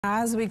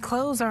As we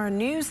close our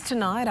news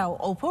tonight, our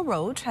Opal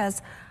Roach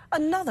has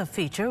another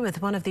feature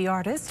with one of the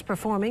artists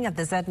performing at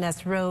the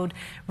ZNS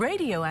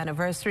Radio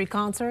Anniversary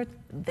concert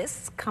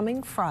this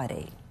coming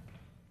Friday.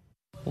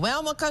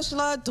 Well,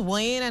 Makashla,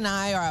 Dwayne and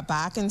I are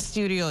back in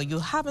studio. You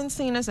haven't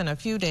seen us in a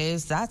few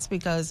days. That's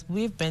because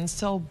we've been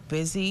so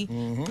busy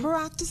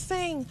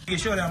practicing. You can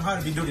show them how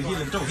to do the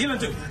healing too. Healing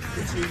too.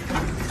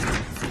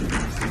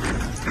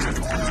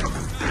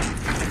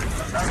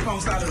 That's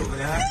from solid over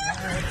there.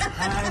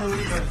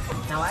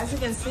 Now, as you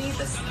can see,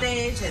 the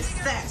stage is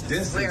set.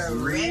 We're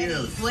ready.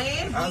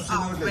 Dwayne, we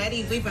are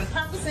ready. We've been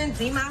practicing.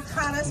 DMAC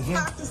had us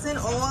practicing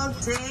all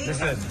day.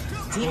 Listen.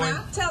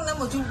 DMAC, tell them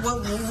what.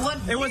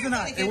 It wasn't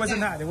hard. It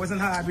wasn't hard. It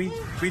wasn't hard. We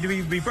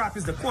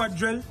practiced the quad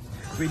drill.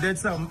 We did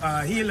some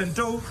healing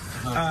too,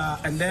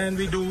 and then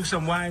we do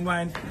some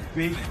wine.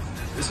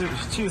 She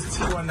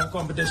won the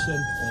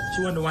competition.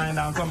 She won the wine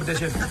down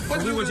competition.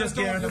 But we were just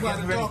getting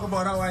ready. Talk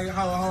about how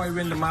I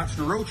win the match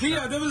the road.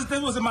 Yeah, there was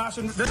a match.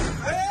 There you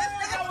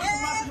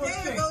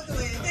go,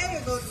 Dwayne.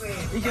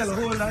 He get a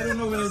whole, I don't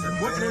know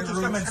what road is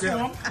coming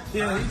from.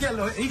 Yeah,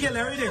 he get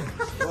everything.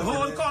 The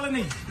whole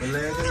colony.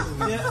 Yeah.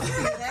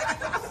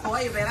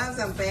 Boy, you better have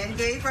some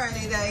pancake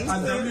Friday night.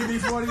 And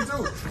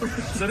WB42.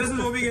 So this is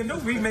what we can do.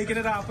 We making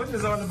it happen.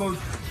 It's all about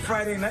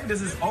Friday night.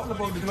 This is all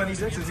about the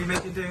 26th. We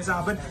making things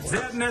happen.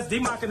 ZNS,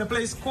 DMAC in the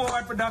place,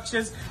 Squad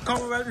Productions,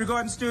 Commonwealth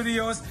Recording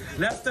Studios,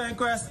 Lester and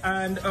Quest,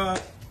 and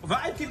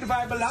Vibe, keep the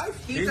vibe alive.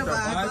 Keep the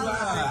vibe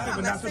alive.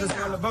 And that's what it's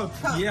all about.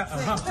 Come,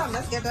 Come,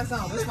 let's get that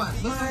song. Which one?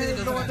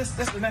 This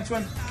the next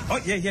one. Oh,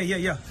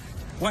 yeah.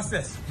 What's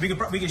this? We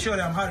can show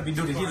them how to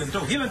do the healing too.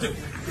 Healing too.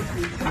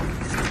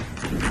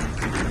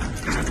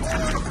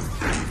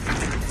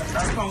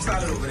 That's from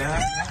solid over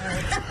there.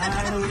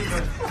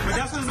 But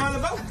that's what it's all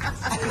about.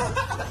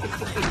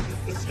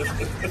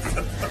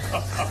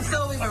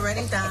 So we've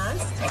already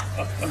danced,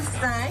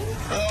 sang.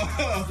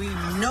 We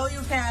know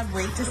you can't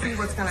wait to see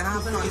what's going to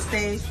happen on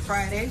stage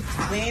Friday.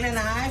 Dwayne and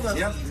I will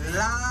be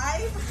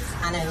live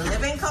and in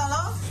living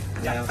color.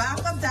 The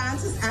backup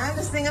dancers and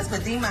the singers for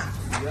DMAC.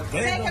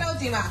 Take it out,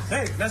 DMAC.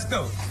 Hey, let's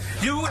go.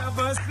 You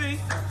ever see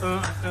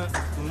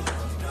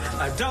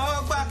a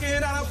dog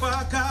barking out of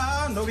a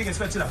car? No, we can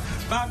stretch it up.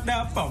 Back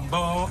that bum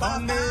bum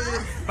on me.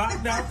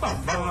 Back that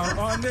bum bum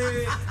on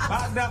me.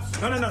 Back that.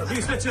 No. We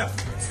can stretch it up.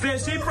 Say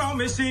she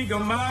promised she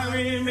gonna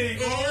marry me.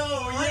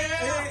 Oh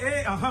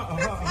yeah.